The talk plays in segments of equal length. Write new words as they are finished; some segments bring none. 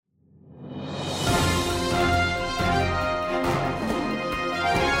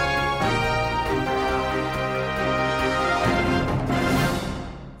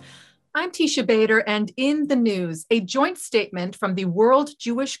Tisha Bader, and in the news, a joint statement from the World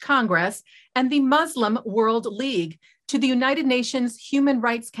Jewish Congress and the Muslim World League to the United Nations Human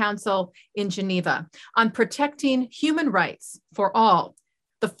Rights Council in Geneva on protecting human rights for all.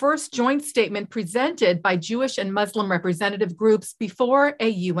 The first joint statement presented by Jewish and Muslim representative groups before a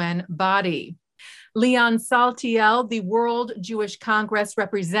UN body. Leon Saltiel, the World Jewish Congress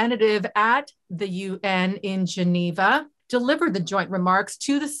representative at the UN in Geneva, delivered the joint remarks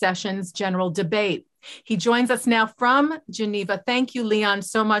to the session's general debate. He joins us now from Geneva. Thank you, Leon,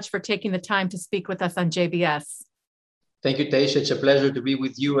 so much for taking the time to speak with us on JBS. Thank you, Taisha. It's a pleasure to be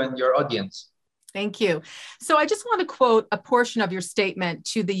with you and your audience. Thank you. So I just want to quote a portion of your statement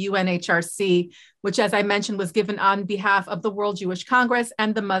to the UNHRC, which, as I mentioned, was given on behalf of the World Jewish Congress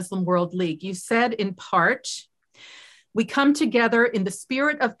and the Muslim World League. You said in part, "We come together in the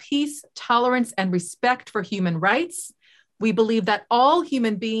spirit of peace, tolerance, and respect for human rights. We believe that all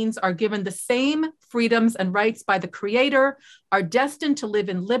human beings are given the same freedoms and rights by the Creator, are destined to live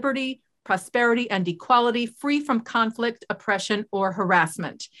in liberty, prosperity, and equality, free from conflict, oppression, or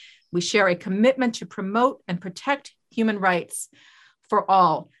harassment. We share a commitment to promote and protect human rights for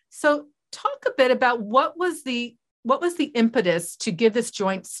all." So talk a bit about what was the impetus to give this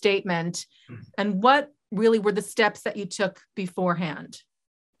joint statement, and what really were the steps that you took beforehand?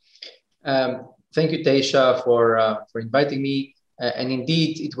 Thank you, Taisha, for inviting me. And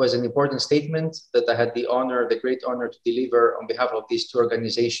indeed, it was an important statement that I had the great honor to deliver on behalf of these two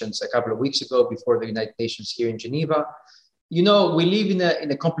organizations a couple of weeks ago before the United Nations here in Geneva. You know, we live in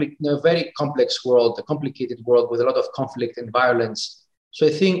a very complex world, a complicated world with a lot of conflict and violence. So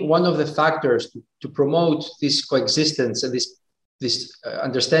I think one of the factors to promote this coexistence and this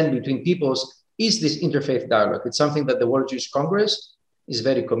understanding between peoples is this interfaith dialogue. It's something that the World Jewish Congress is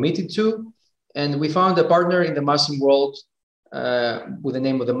very committed to. And we found a partner in the Muslim world with the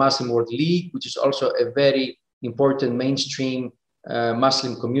name of the Muslim World League, which is also a very important mainstream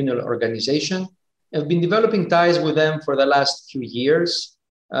Muslim communal organization. I've been developing ties with them for the last few years.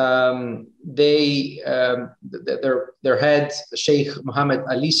 Their head, Sheikh Mohammed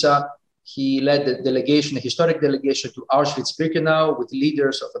Alisa, he led the delegation, a historic delegation to Auschwitz-Birkenau with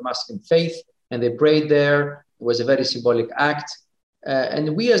leaders of the Muslim faith, and they prayed there. It was a very symbolic act.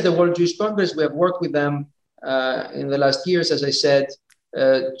 And we, as the World Jewish Congress, we have worked with them in the last years, as I said,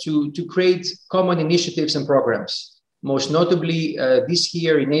 to create common initiatives and programs. Most notably, this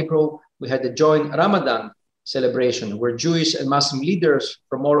year in April, we had a joint Ramadan celebration where Jewish and Muslim leaders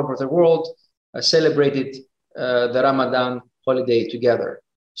from all over the world celebrated the Ramadan holiday together.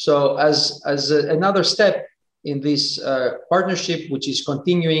 So as another step in this partnership, which is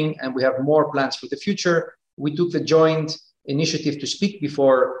continuing, and we have more plans for the future, we took the joint initiative to speak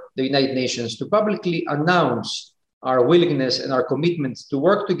before the United Nations to publicly announce our willingness and our commitment to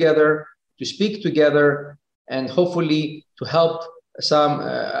work together, to speak together, and hopefully to help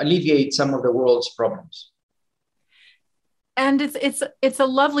alleviate some of the world's problems. And it's a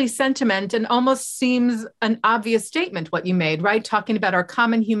lovely sentiment, and almost seems an obvious statement what you made, right? Talking about our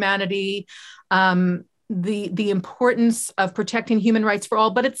common humanity, the importance of protecting human rights for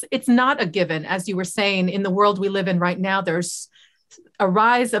all, but it's not a given. As you were saying, in the world we live in right now, there's a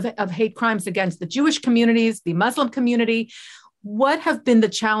rise of hate crimes against the Jewish communities, the Muslim community. What have been the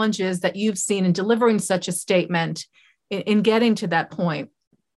challenges that you've seen in delivering such a statement, in getting to that point?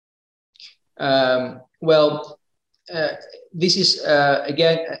 This is,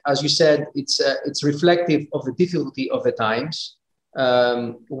 again, as you said, it's reflective of the difficulty of the times.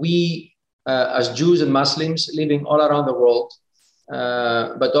 We, as Jews and Muslims living all around the world,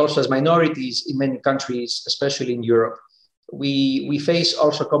 but also as minorities in many countries, especially in Europe, we face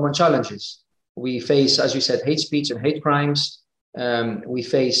also common challenges. We face, as you said, hate speech and hate crimes. We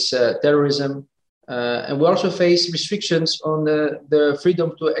face terrorism. And we also face restrictions on the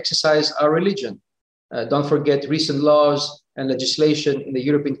freedom to exercise our religion. Don't forget recent laws and legislation in the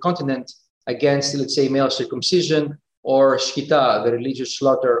European continent against, let's say, male circumcision or shkita, the religious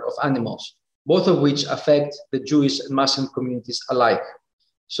slaughter of animals, both of which affect the Jewish and Muslim communities alike.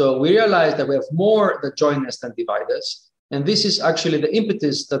 So we realize that we have more that join us than divide us. And this is actually the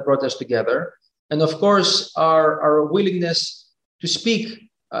impetus that brought us together. And of course, our willingness to speak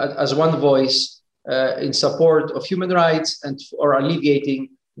as one voice in support of human rights and or alleviating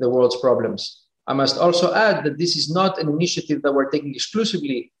the world's problems. I must also add that this is not an initiative that we're taking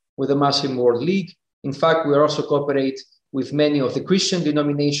exclusively with the Muslim World League. In fact, we also cooperate with many of the Christian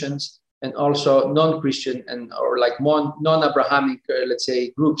denominations and also non-Christian or non-Abrahamic, let's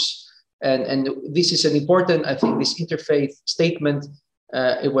say, groups. And this is an important, I think, this interfaith statement.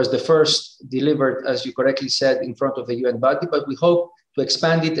 It was the first delivered, as you correctly said, in front of the UN body, but we hope to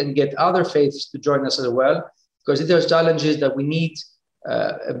expand it and get other faiths to join us as well, because there are challenges that we need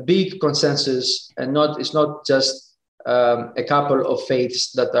a big consensus, and it's not just a couple of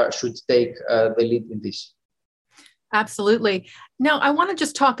faiths that should take the lead in this. Absolutely. Now, I want to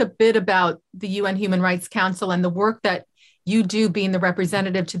just talk a bit about the UN Human Rights Council and the work that you do being the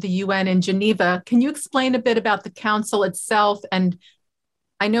representative to the UN in Geneva. Can you explain a bit about the council itself and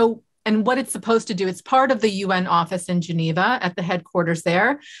what it's supposed to do? It's part of the UN office in Geneva at the headquarters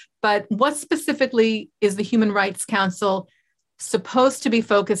there, but what specifically is the Human Rights Council supposed to be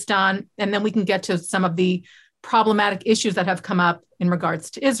focused on? And then we can get to some of the problematic issues that have come up in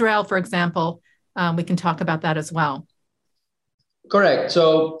regards to Israel, for example. We can talk about that as well. Correct.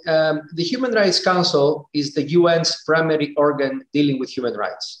 So the Human Rights Council is the UN's primary organ dealing with human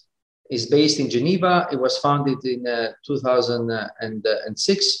rights. It's based in Geneva. It was founded in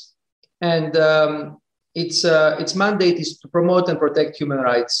 2006. And its mandate is to promote and protect human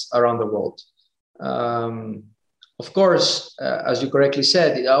rights around the world. Of course, as you correctly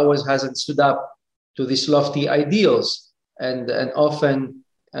said, it always hasn't stood up to these lofty ideals. And often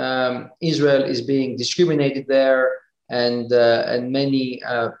Israel is being discriminated there. And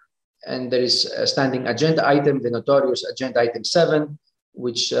there is a standing agenda item, the notorious agenda item 7,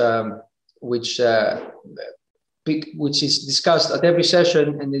 which is discussed at every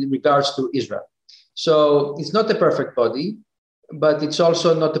session and in regards to Israel. So it's not a perfect body, but it's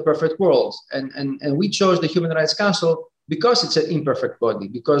also not a perfect world. And we chose the Human Rights Council because it's an imperfect body,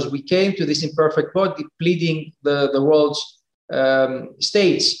 because we came to this imperfect body pleading the world's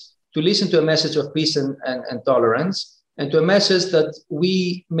states to listen to a message of peace and tolerance, and to a message that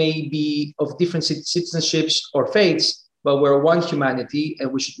we may be of different citizenships or faiths, but we're one humanity and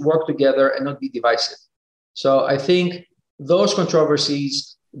we should work together and not be divisive. So I think those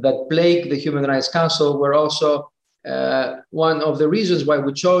controversies that plague the Human Rights Council were also one of the reasons why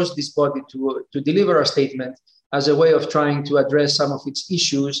we chose this body to deliver our statement as a way of trying to address some of its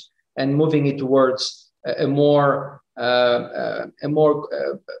issues and moving it towards a more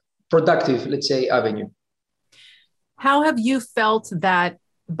productive, let's say, avenue. How have you felt that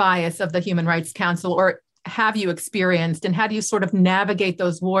bias of the Human Rights Council, or have you experienced, and how do you sort of navigate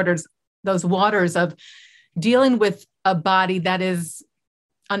those waters of dealing with a body that is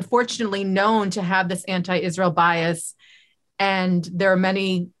unfortunately known to have this anti-Israel bias? And there are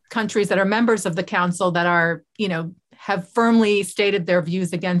many countries that are members of the council that are, have firmly stated their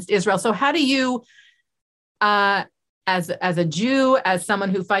views against Israel. So how do you, as a Jew, as someone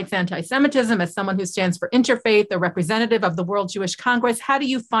who fights anti-Semitism, as someone who stands for interfaith, a representative of the World Jewish Congress, how do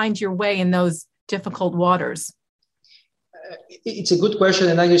you find your way in those difficult waters? It's a good question.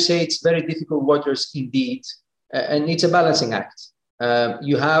 And as you say, it's very difficult waters indeed. And it's a balancing act.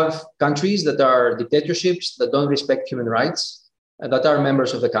 You have countries that are dictatorships that don't respect human rights, that are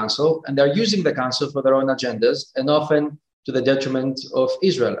members of the council, and they're using the council for their own agendas, and often to the detriment of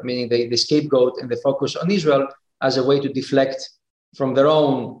Israel, meaning they scapegoat and they focus on Israel as a way to deflect from their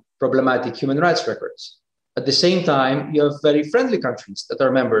own problematic human rights records. At the same time, you have very friendly countries that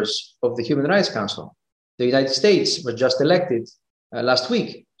are members of the Human Rights Council. The United States was just elected last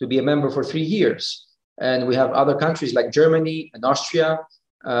week to be a member for 3 years. And we have other countries like Germany and Austria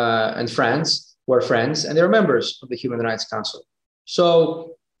and France who are friends, and they're members of the Human Rights Council.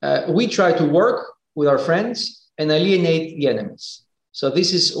 So we try to work with our friends and alienate the enemies. So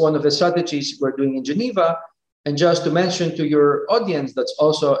this is one of the strategies we're doing in Geneva. And just to mention to your audience, that's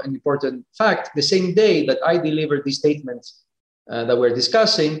also an important fact. The same day that I delivered these statements that we're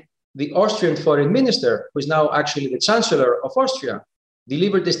discussing, the Austrian foreign minister, who is now actually the chancellor of Austria,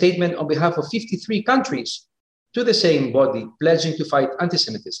 delivered a statement on behalf of 53 countries to the same body, pledging to fight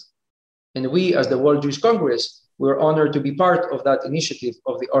anti-Semitism. And we, as the World Jewish Congress, we're honored to be part of that initiative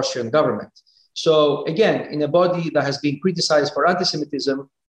of the Austrian government. So again, in a body that has been criticized for anti-Semitism,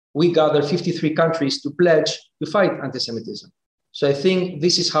 we gather 53 countries to pledge to fight anti-Semitism. So I think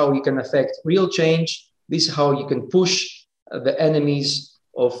this is how you can affect real change. This is how you can push the enemies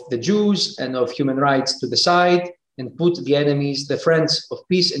of the Jews and of human rights to the side and put the enemies, the friends of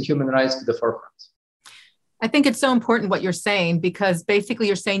peace and human rights, to the forefront. I think it's so important what you're saying, because basically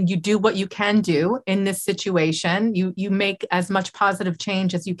you're saying you do what you can do in this situation. You make as much positive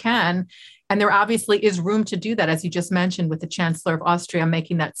change as you can. And there obviously is room to do that, as you just mentioned, with the Chancellor of Austria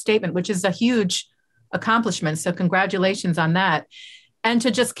making that statement, which is a huge accomplishment. So congratulations on that. And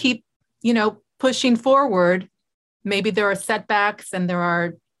to just keep, pushing forward. Maybe there are setbacks and there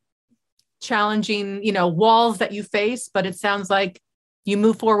are challenging, walls that you face, but it sounds like you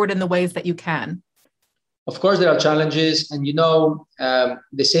move forward in the ways that you can. Of course, there are challenges, and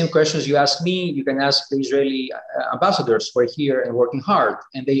the same questions you ask me, you can ask the Israeli ambassadors who are here and working hard,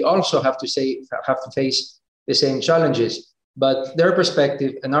 and they also have to face the same challenges. But their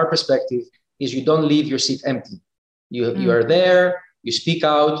perspective and our perspective is you don't leave your seat empty. You are there, you speak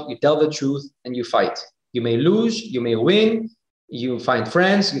out, you tell the truth, and you fight. You may lose, you may win, you find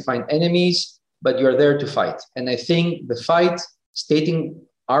friends, you find enemies, but you're there to fight. And I think the fight, stating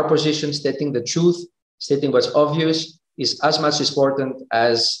our position, stating the truth, stating what's obvious, is as much important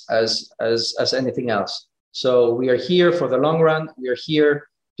as anything else. So we are here for the long run. We are here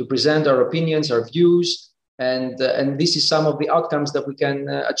to present our opinions, our views, and this is some of the outcomes that we can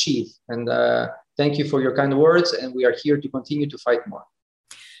achieve. And thank you for your kind words, and we are here to continue to fight more.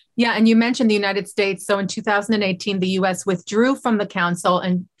 Yeah, and you mentioned the United States. So in 2018, the U.S. withdrew from the Council,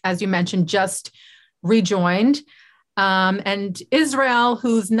 and as you mentioned, just rejoined. And Israel,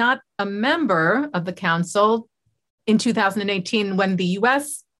 who's not a member of the Council, in 2018, when the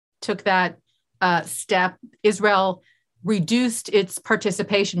U.S. took that step, Israel reduced its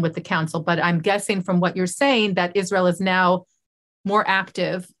participation with the Council. But I'm guessing from what you're saying that Israel is now more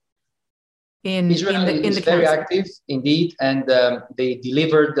active Israel is very active indeed, and they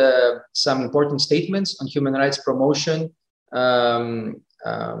delivered some important statements on human rights promotion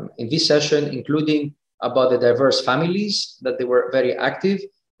in this session, including about the diverse families, that they were very active,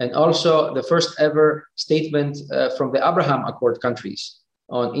 and also the first ever statement from the Abraham Accord countries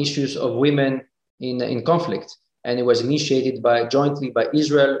on issues of women in conflict. And it was initiated jointly by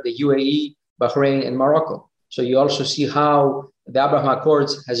Israel, the UAE, Bahrain, and Morocco. So you also see how the Abraham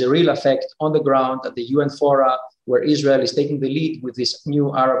Accords has a real effect on the ground at the UN fora, where Israel is taking the lead with these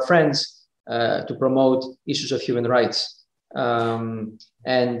new Arab friends to promote issues of human rights. And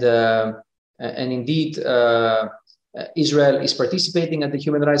indeed, Israel is participating at the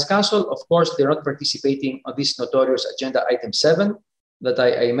Human Rights Council. Of course, they're not participating on this notorious Agenda Item 7 that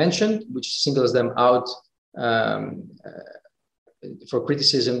I mentioned, which singles them out for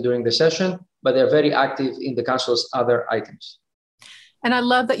criticism during the session, but they're very active in the Council's other items. And I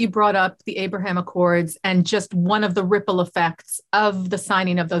love that you brought up the Abraham Accords and just one of the ripple effects of the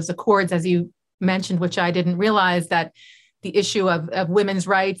signing of those accords, as you mentioned, which I didn't realize, that the issue of women's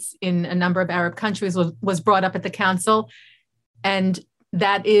rights in a number of Arab countries was brought up at the Council. And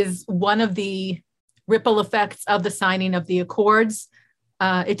that is one of the ripple effects of the signing of the accords.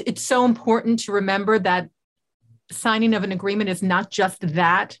 It's so important to remember that signing of an agreement is not just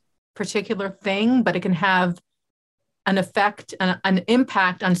that particular thing, but it can have an effect, an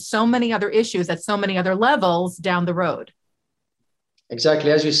impact on so many other issues at so many other levels down the road.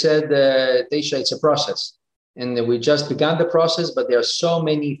 Exactly. As you said, Taisha, it's a process. And we just began the process, but there are so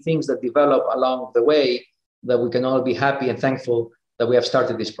many things that develop along the way that we can all be happy and thankful that we have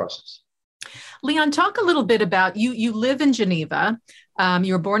started this process. Leon, talk a little bit about you. You live in Geneva.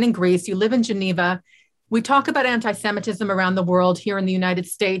 You were born in Greece. You live in Geneva. We talk about anti-Semitism around the world. Here in the United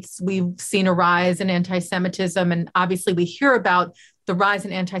States, we've seen a rise in anti-Semitism, and obviously we hear about the rise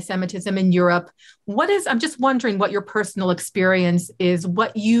in anti-Semitism in Europe. I'm just wondering what your personal experience is,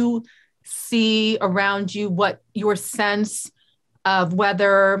 what you see around you, what your sense of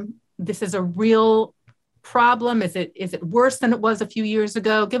whether this is a real problem. Is it worse than it was a few years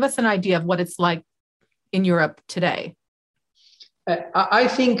ago? Give us an idea of what it's like in Europe today. I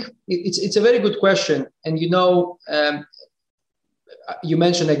think it's a very good question. And you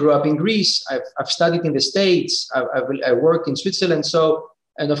mentioned I grew up in Greece. I've studied in the States. I worked in Switzerland.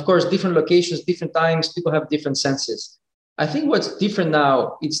 And of course, different locations, different times, people have different senses. I think what's different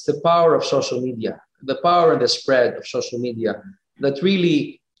now, it's the power of social media, the power and the spread of social media that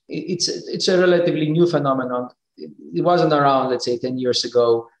really, it's a relatively new phenomenon. It wasn't around, let's say, 10 years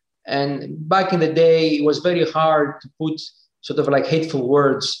ago. And back in the day, it was very hard to put sort of like hateful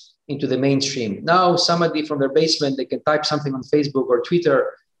words into the mainstream. Now, somebody from their basement, they can type something on Facebook or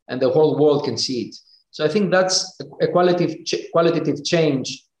Twitter and the whole world can see it. So I think that's a qualitative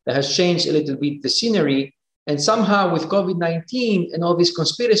change that has changed a little bit the scenery. And somehow with COVID-19 and all these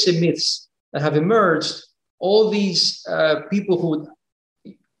conspiracy myths that have emerged, all these people who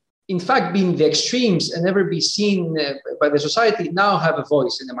in fact be in the extremes and never be seen by the society now have a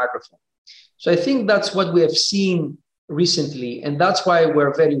voice and a microphone. So I think that's what we have seen recently. And that's why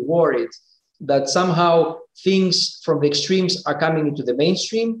we're very worried that somehow things from the extremes are coming into the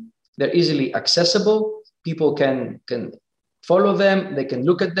mainstream. They're easily accessible. People can follow them. They can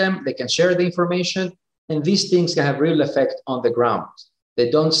look at them. They can share the information. And these things can have real effect on the ground. They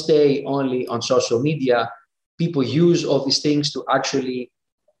don't stay only on social media. People use all these things to actually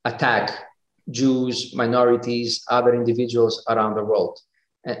attack Jews, minorities, other individuals around the world.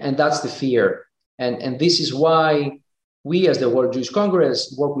 And that's the fear. And this is why we, as the World Jewish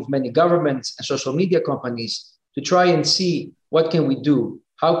Congress, work with many governments and social media companies to try and see what can we do,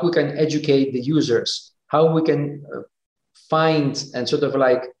 how we can educate the users, how we can find and sort of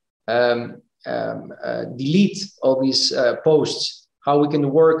like delete all these posts, how we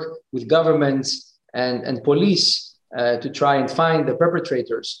can work with governments and police to try and find the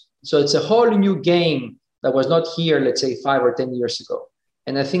perpetrators. So it's a whole new game that was not here, let's say, 5 or 10 years ago.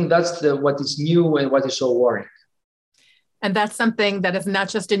 And I think that's what is new and what is so worrying. And that's something that is not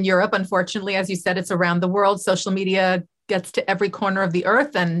just in Europe. Unfortunately, as you said, it's around the world. Social media gets to every corner of the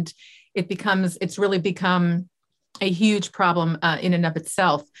earth, and it's really become a huge problem in and of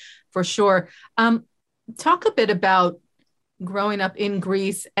itself, for sure. Talk a bit about growing up in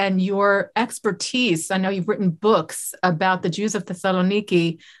Greece and your expertise. I know you've written books about the Jews of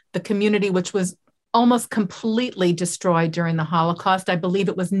Thessaloniki, the community which was almost completely destroyed during the Holocaust. I believe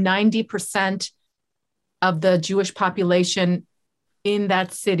it was 90% of the Jewish population in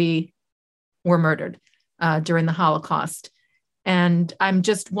that city were murdered during the Holocaust. And I'm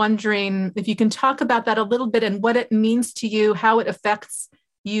just wondering if you can talk about that a little bit and what it means to you, how it affects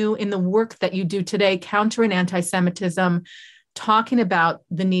you in the work that you do today, countering anti-Semitism, talking about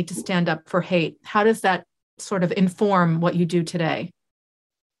the need to stand up for hate. How does that sort of inform what you do today?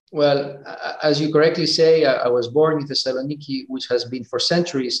 Well, as you correctly say, I was born in Thessaloniki, which has been for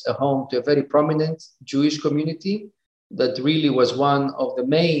centuries a home to a very prominent Jewish community that really was one of the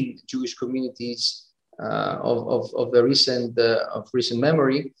main Jewish communities of recent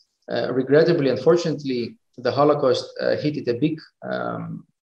memory. Regrettably, unfortunately, the Holocaust had a big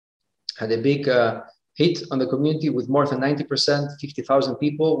hit on the community with more than 90%, 50,000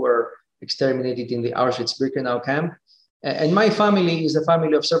 people were exterminated in the Auschwitz-Birkenau camp. And my family is a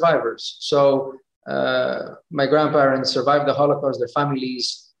family of survivors. So my grandparents survived the Holocaust, their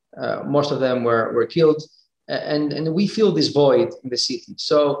families, most of them were killed. And we feel this void in the city.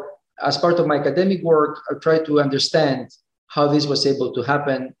 So as part of my academic work, I try to understand how this was able to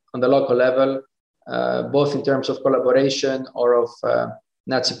happen on the local level, both in terms of collaboration or of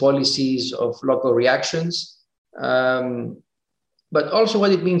Nazi policies, of local reactions, but also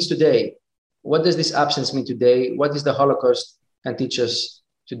what it means today. What does this absence mean today? What is the Holocaust can teach us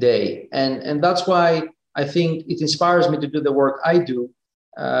today? And that's why I think it inspires me to do the work I do.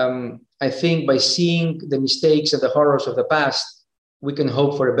 I think by seeing the mistakes and the horrors of the past, we can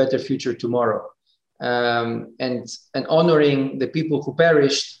hope for a better future tomorrow. And honoring the people who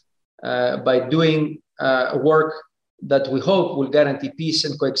perished by doing work that we hope will guarantee peace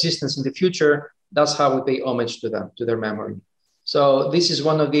and coexistence in the future. That's how we pay homage to them, to their memory. So this is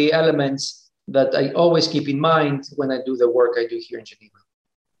one of the elements that I always keep in mind when I do the work I do here in Geneva.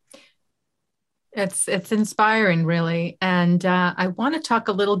 It's inspiring, really. And I want to talk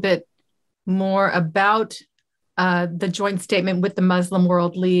a little bit more about the joint statement with the Muslim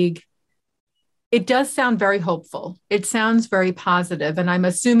World League. It does sound very hopeful. It sounds very positive. And I'm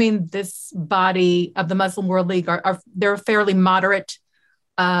assuming this body of the Muslim World League they're a fairly moderate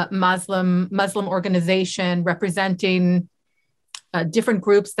Muslim organization representing different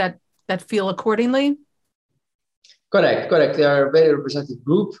groups that feel accordingly? Correct. They are a very representative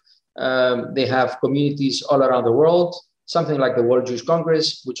group. They have communities all around the world, something like the World Jewish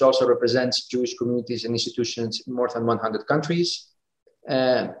Congress, which also represents Jewish communities and institutions in more than 100 countries.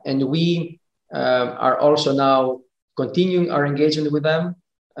 And we are also now continuing our engagement with them.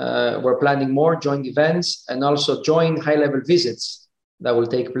 We're planning more joint events and also joint high-level visits that will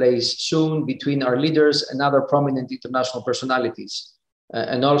take place soon between our leaders and other prominent international personalities.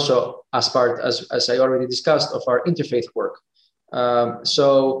 And also as part, as I already discussed, of our interfaith work.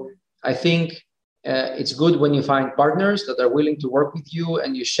 So I think it's good when you find partners that are willing to work with you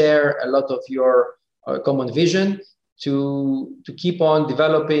and you share a lot of your common vision to keep on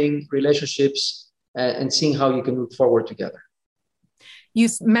developing relationships and seeing how you can move forward together. You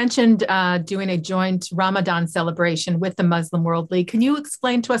mentioned doing a joint Ramadan celebration with the Muslim World League. Can you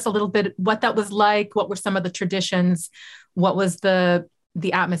explain to us a little bit what that was like? What were some of the traditions? What was the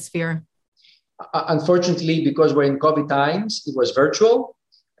atmosphere? Unfortunately, because we're in COVID times, it was virtual.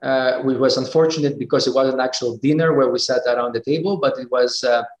 It was unfortunate because it was an actual dinner where we sat around the table, but it was.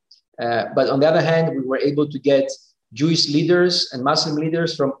 But on the other hand, we were able to get Jewish leaders and Muslim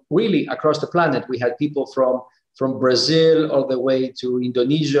leaders from really across the planet. We had people from Brazil all the way to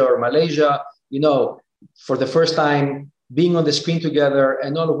Indonesia or Malaysia. You know, for the first time, being on the screen together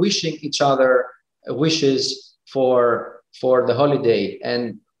and all wishing each other wishes for the holiday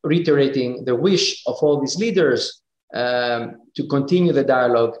and reiterating the wish of all these leaders to continue the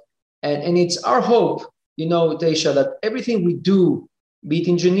dialogue. And it's our hope, you know, Taisha, that everything we do be it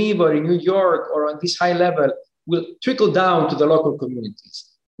in Geneva or in New York or on this high level, will trickle down to the local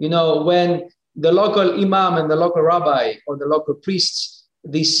communities. You know, when the local imam and the local rabbi or the local priests,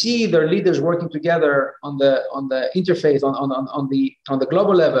 they see their leaders working together on the interfaith, on the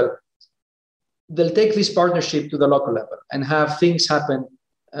global level, they'll take this partnership to the local level and have things happen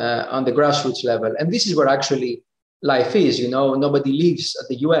on the grassroots level. And this is where actually life is. You know, nobody lives at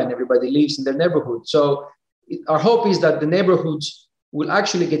the UN, everybody lives in their neighborhood. So our hope is that the neighborhoods will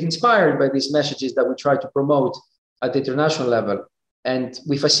actually get inspired by these messages that we try to promote at the international level. And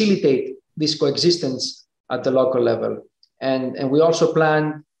we facilitate this coexistence at the local level. And we also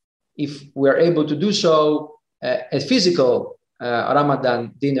plan, if we're able to do so, a physical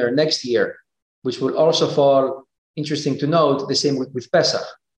Ramadan dinner next year, which will also fall, interesting to note, the same with Pesach.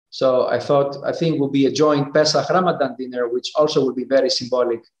 So I think will be a joint Pesach Ramadan dinner, which also will be very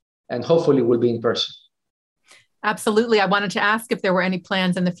symbolic and hopefully will be in person. Absolutely. I wanted to ask if there were any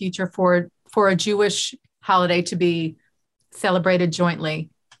plans in the future for a Jewish holiday to be celebrated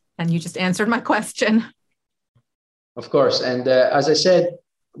jointly. And you just answered my question. Of course. And as I said,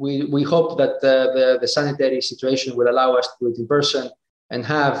 we hope that the sanitary situation will allow us to do it in person and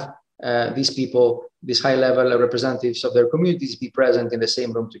have these people, these high-level representatives of their communities, be present in the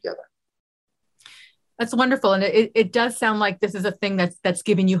same room together. That's wonderful. And it does sound like this is a thing that's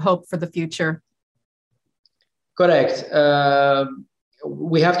giving you hope for the future. Correct.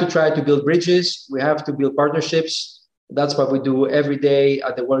 We have to try to build bridges. We have to build partnerships. That's what we do every day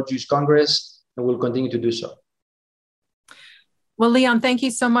at the World Jewish Congress, and we'll continue to do so. Well, Leon, thank you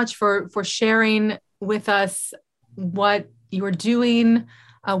so much for sharing with us what you're doing,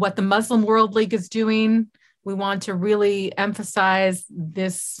 what the Muslim World League is doing. We want to really emphasize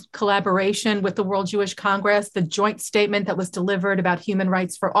this collaboration with the World Jewish Congress, the joint statement that was delivered about human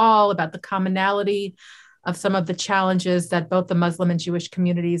rights for all, about the commonality of some of the challenges that both the Muslim and Jewish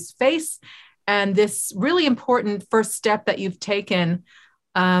communities face, and this really important first step that you've taken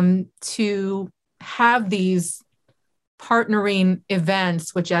to have these partnering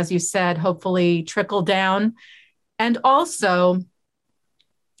events, which, as you said, hopefully trickle down, and also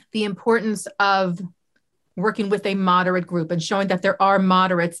the importance of working with a moderate group and showing that there are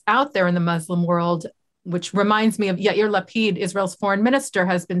moderates out there in the Muslim world, which reminds me of Yair Lapid, Israel's foreign minister,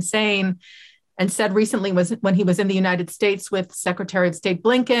 has been saying and said recently was when he was in the United States with Secretary of State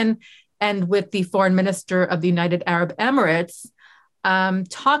Blinken and with the foreign minister of the United Arab Emirates,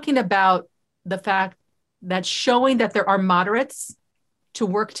 talking about the fact that showing that there are moderates to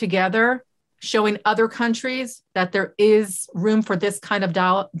work together, showing other countries that there is room for this kind of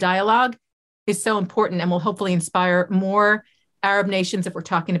dialogue is so important and will hopefully inspire more Arab nations, if we're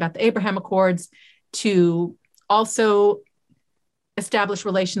talking about the Abraham Accords, to also establish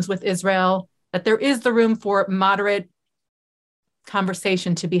relations with Israel, that there is the room for moderate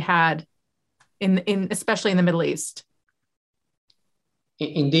conversation to be had, especially in the Middle East.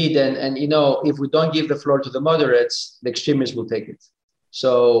 Indeed, and you know, if we don't give the floor to the moderates, the extremists will take it.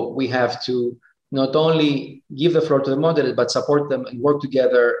 So we have to not only give the floor to the moderates, but support them and work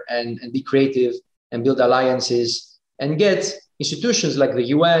together and be creative and build alliances and get institutions like the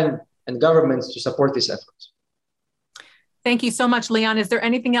UN and governments to support this effort. Thank you so much, Leon. Is there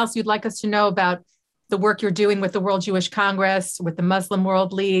anything else you'd like us to know about the work you're doing with the World Jewish Congress, with the Muslim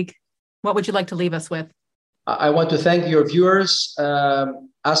World League? What would you like to leave us with? I want to thank your viewers,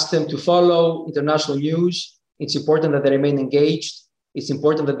 ask them to follow international news. It's important that they remain engaged. It's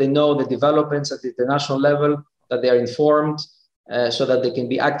important that they know the developments at the international level, that they are informed, so that they can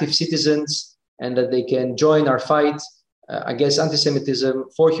be active citizens and that they can join our fight against anti-Semitism,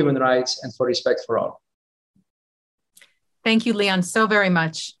 for human rights, and for respect for all. Thank you, Leon, so very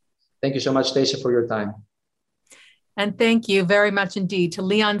much. Thank you so much, Stacia, for your time. And thank you very much indeed to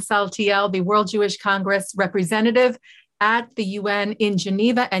Leon Saltiel, the World Jewish Congress representative at the UN in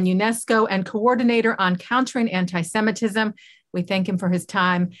Geneva and UNESCO and coordinator on countering anti-Semitism. We thank him for his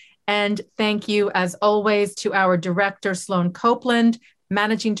time. And thank you, as always, to our director, Sloan Copeland,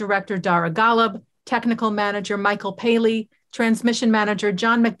 managing director, Dara Golub, technical manager, Michael Paley, transmission manager,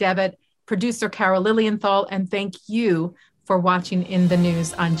 John McDevitt, producer, Carol Lilienthal, and thank you for watching In the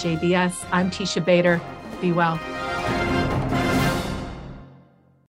News on JBS. I'm Tisha Bader. Be well.